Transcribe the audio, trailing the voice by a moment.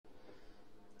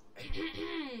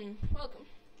Welcome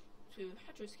to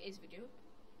Hatro's case video.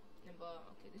 Okay,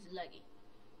 this is laggy.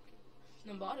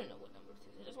 Okay. I don't know what number it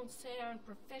is. I just want to say I'm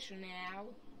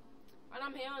professional. And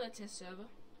I'm here on the test server.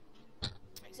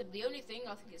 Except the only thing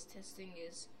I think is testing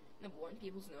is, number one,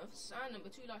 people's nerves, and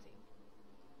number two, lighting.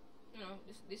 You know,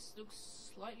 this looks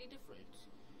slightly different.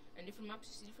 And different maps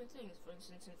you see different things. For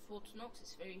instance, in Fort Knox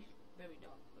it's very, very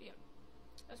dark. But yeah,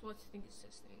 that's what I think is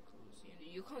testing, because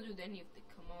you can't do any of the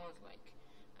commands like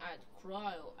add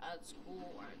cry or add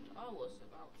score, and I was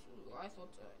about to. I thought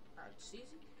add CZ,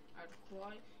 add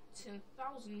cry, 10,000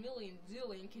 million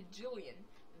zillion kajillion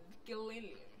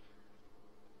gillion.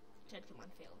 That command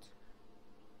failed.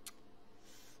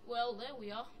 Well, there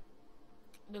we are.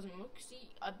 Doesn't work.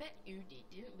 See, I bet you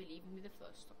didn't believe me the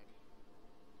first time.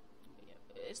 But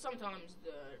yeah, sometimes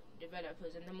the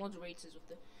developers and the moderators of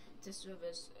the test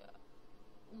servers.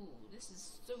 Ooh, this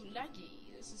is so laggy.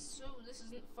 This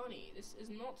isn't funny. This is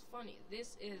not funny.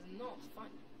 This is not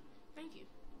funny. Thank you.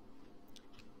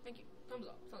 Thank you. Thumbs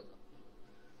up. Thumbs up.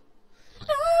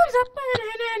 Thumbs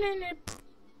up.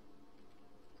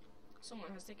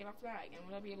 Someone has taken a flag, and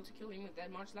will I be able to kill him with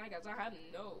that much lag as I have?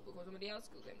 No, because somebody else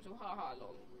killed him. So haha,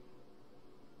 lol.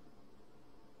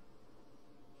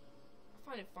 I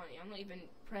find it funny. I'm not even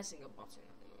pressing a button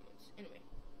at the moment. Anyway.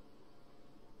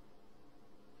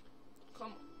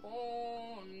 Come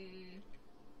on.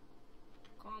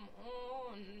 Come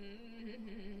on.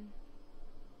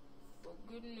 For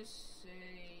goodness sake.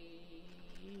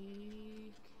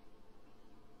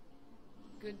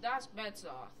 Good, that's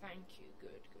better. Thank you.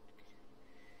 Good.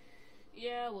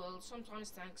 Yeah, well,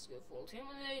 sometimes tanks go faulty, and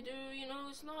when they do, you know,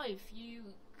 it's life.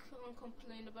 You can't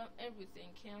complain about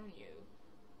everything, can you?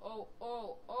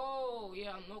 Oh,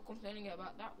 yeah, I'm not complaining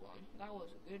about that one. That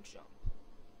was a good jump.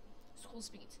 Full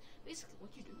speed. Basically,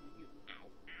 what you do, you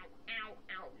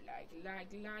ow, lag,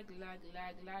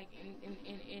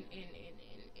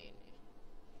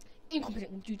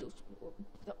 incompetent computers.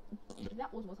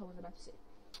 That was what I was about to say.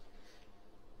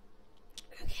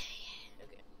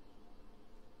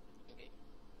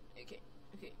 Okay.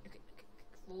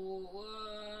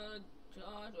 Forward,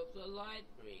 charge of the light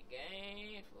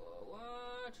brigade.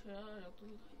 Forward, charge of the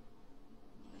light.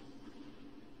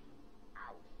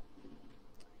 Ow.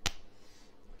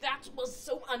 That was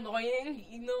so annoying,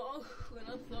 you know. When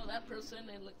I saw that person,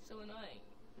 it looked so annoying.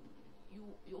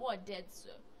 You are dead,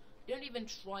 sir. Don't even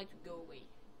try to go away.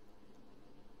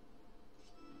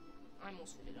 I'm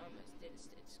almost fitted. I'm as dead as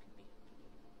could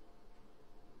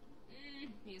be.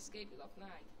 He escaped without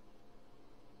flag.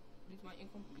 With my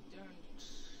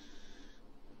incompetence.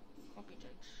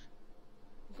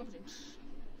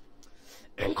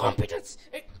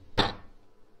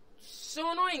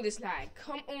 So annoying, this lag.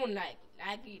 Come on,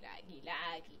 laggy.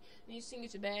 Then you sing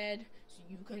it to bed so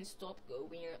you can stop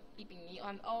going keeping me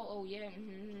on. Oh yeah.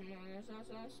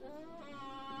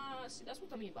 See, that's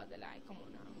what I mean by the lag. Come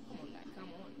on now. Come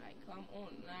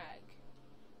on,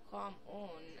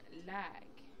 lag.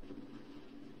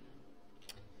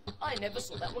 I never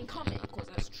saw that one coming, because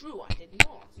that's true, I did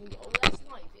not. You know, that's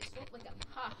life. It's not like a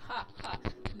ha,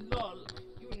 lol.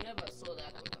 You never saw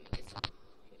that one coming. It's okay.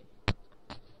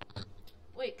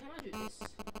 Wait, can I do this?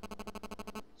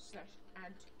 Slash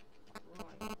add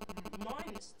right -10.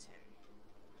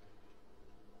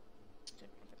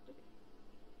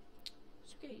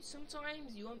 It's okay,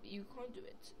 sometimes you can't do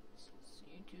it. So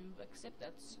you need to accept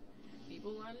that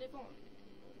people live on.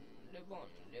 Live on.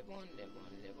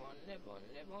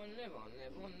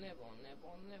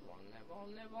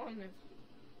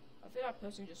 I feel that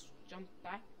person just jumped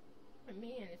back at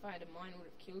me, and if I had a mine, I would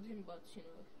have killed him. But you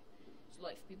know, it's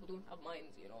life. People don't have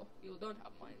minds. You know, people don't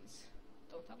have minds.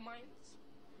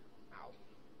 Ow.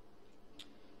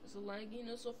 It's the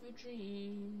lagginess of your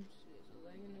dreams.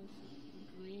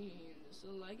 It's the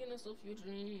lagginess of your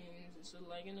dreams.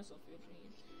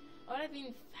 I would have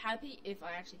been happy if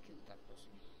I actually killed that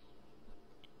person.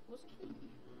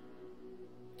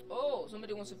 Oh,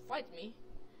 somebody wants to fight me.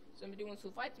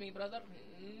 Brother.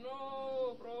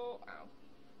 No, bro. Ow.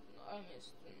 No, I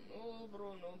missed. No,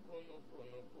 bro. No.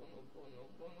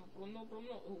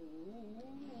 Ooh.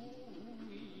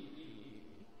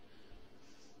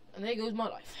 And there goes my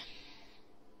life.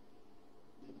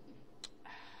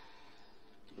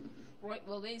 Right,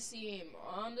 well, they see him.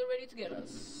 They're ready to get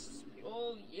us.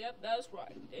 Oh, yep, that's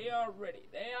right. They are ready.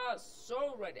 They are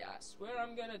so ready. I swear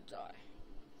I'm gonna die.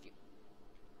 Phew.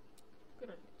 Good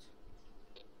on it.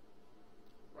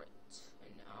 Right,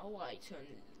 and now I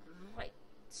turn right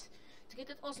to get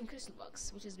that awesome crystal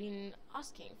box, which has been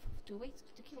asking to wait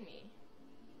to kill me.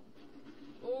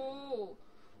 Oh,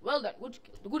 Well done, good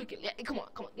kill. Yeah, come on,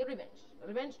 get revenge.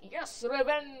 Revenge, yes,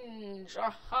 revenge.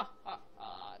 Ah, ha, ha,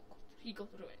 ha. He got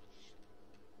revenge.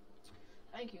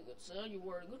 Thank you, good sir. You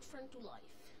were a good friend to life.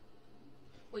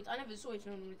 Wait, I never saw it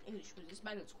in English, but this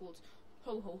battle's called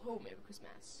Ho Ho Ho Merry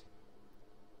Christmas.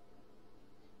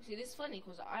 See, this is funny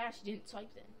because I actually didn't type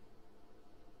then.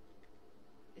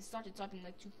 It started typing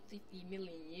like 250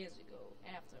 million years ago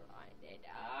after I did.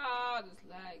 Ah, this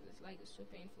lag is so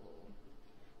painful.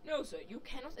 No, sir, you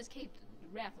cannot escape the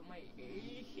wrath of my.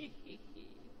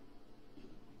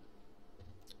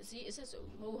 See, it says so.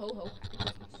 Ho ho ho.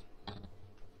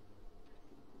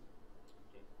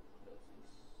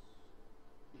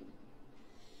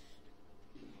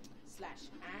 Slash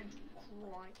and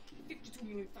cry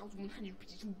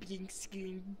 52,152 beings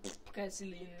skilling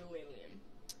Casillion Lillian.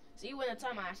 See, when the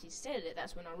time I actually said it,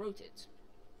 that's when I wrote it.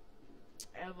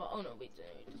 Oh no, wait,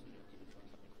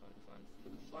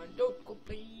 fun, don't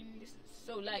complain, this is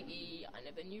so laggy, I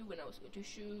never knew when I was going to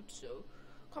shoot, so,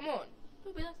 come on,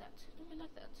 don't be like that,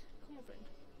 come on, friend.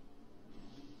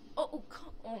 Oh,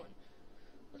 come on.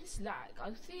 Well, this lag,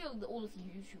 I feel that all of you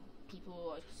YouTube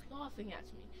people are just laughing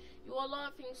at me. You are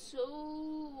laughing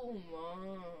so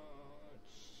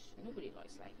much. Nobody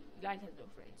likes lag. Lag has no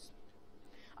friends.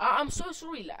 I'm so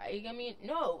sorry, lag. I mean,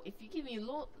 no. If you give me a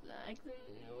lot lag, then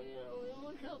it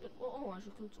won't help it. Oh, I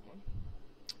should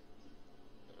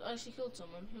kill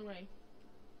someone. Hooray!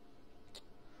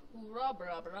 Hoorah,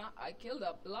 brah, brah. I killed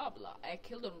a blah blah. I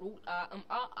killed a root.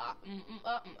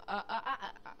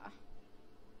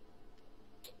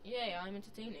 Yeah, I'm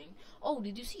entertaining. Oh,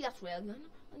 did you see that railgun?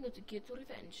 I'm going to get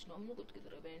revenge. No, I'm not going to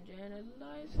get revenge. And I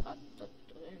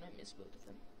miss both of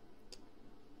them.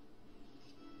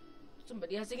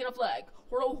 Somebody has taken a flag.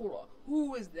 Hurrah, hurrah.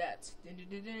 Who is that?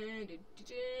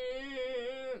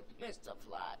 Mr.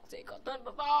 Flag, take a Mr.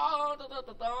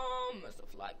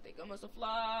 Flag, take a Mr.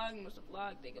 Flag, Mr.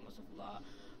 Flag, take a Mr. Flag.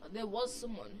 There was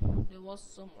someone. Ow.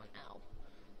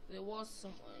 There was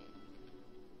someone.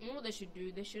 You know what they should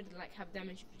do? They should like have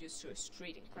damage if you just go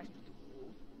straight and crash into the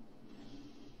wall.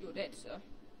 You're dead, sir.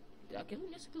 Did I kill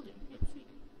him? Yes, I killed him. Yeah, sweet.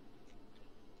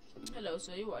 Hello,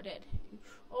 sir. You are dead.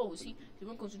 Oh, see, he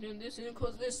won't continue this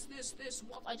because this.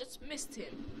 What? I just missed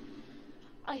him.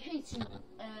 I hate you.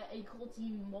 I called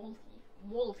him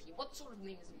Malty. What sort of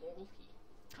name is Malty?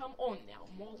 Come on now,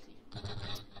 Malty.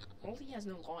 Malty has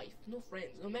no life, no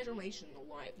friends, no imagination, no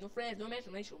life, no friends, no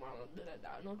imagination.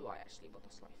 No, do I actually? But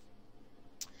that's life.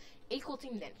 Equal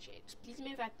team then shapes. Please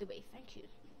move out the way, thank you.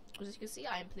 Because as you can see,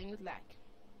 I am playing with lag.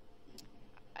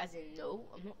 As in, no,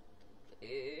 I'm not.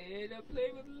 I'm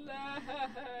playing with lag.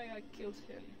 I killed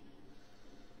him.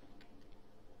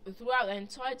 Throughout the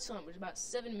entire time, which is about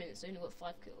 7 minutes, I only got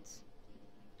 5 kills.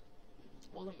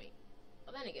 All of me.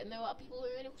 But then again, there are people who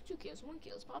only got 2 kills, 1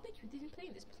 kills. But I bet you didn't play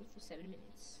this battle for 7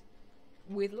 minutes.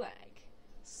 With lag.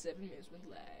 7 minutes with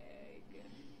lag.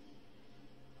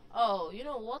 Oh, you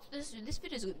know what? This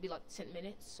video is going to be like 10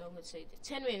 minutes, so I'm going to say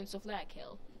 10 minutes of lag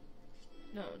kill.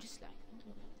 No, just lag.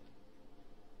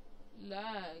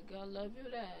 Lag, I love you,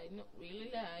 lag. Not really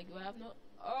lag. You have not.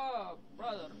 Oh,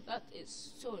 brother, that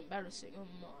is so embarrassing. Oh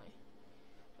my.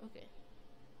 Okay.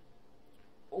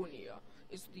 Onia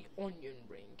is the onion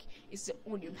ring. It's the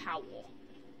onion power.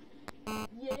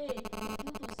 Yay! You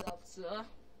killed yourself, sir.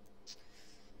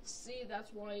 See,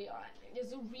 that's why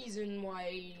there's a reason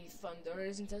why thunder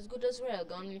isn't as good as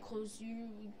railgun, because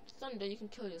thunder you can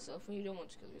kill yourself when you don't want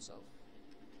to kill yourself.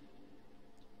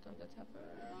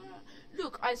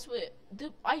 Look, I swear,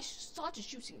 I started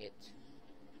shooting it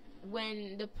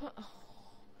when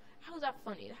how is that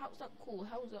funny? How is that cool?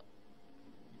 How is that?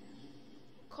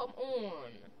 Come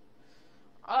on,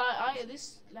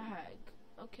 this lag.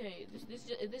 Okay, this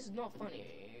is not funny.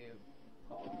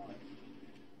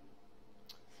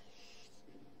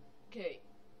 Okay,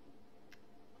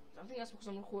 I think that's because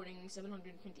I'm recording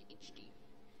 720 HD.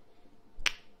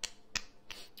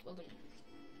 Well done.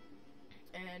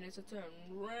 And it's a turn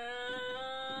round.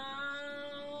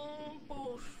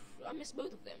 Boosh. I missed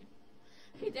both of them.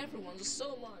 I hate everyone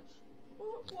so much.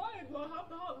 Why do I have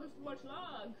to have this much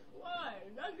lag? Why?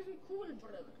 Lag isn't cool,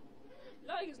 brother.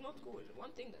 Lag is not cool.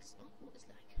 One thing that's not cool is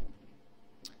lag.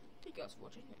 Thank you guys for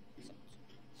watching.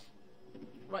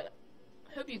 Right.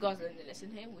 Hope you guys learned the lesson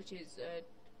here, which is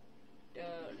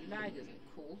lag isn't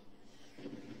cool.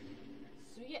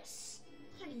 So yes,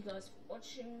 thank you guys for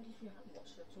watching. If you haven't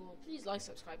watched at all, please like,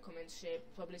 subscribe, comment, share,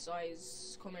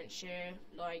 publicize, comment, share,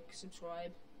 like,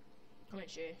 subscribe, comment,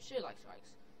 share, like,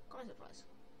 strikes, comment, surprise.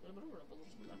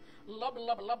 Lub.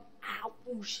 Ow,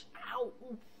 oosh, ow,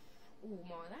 oof. Oh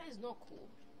my, that is not cool.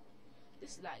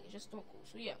 This lag is just not cool.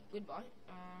 So yeah, goodbye,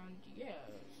 and yeah,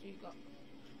 see you guys.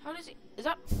 How does it? Is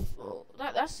that? Oh,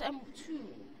 that's M2.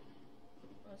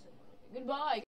 Goodbye.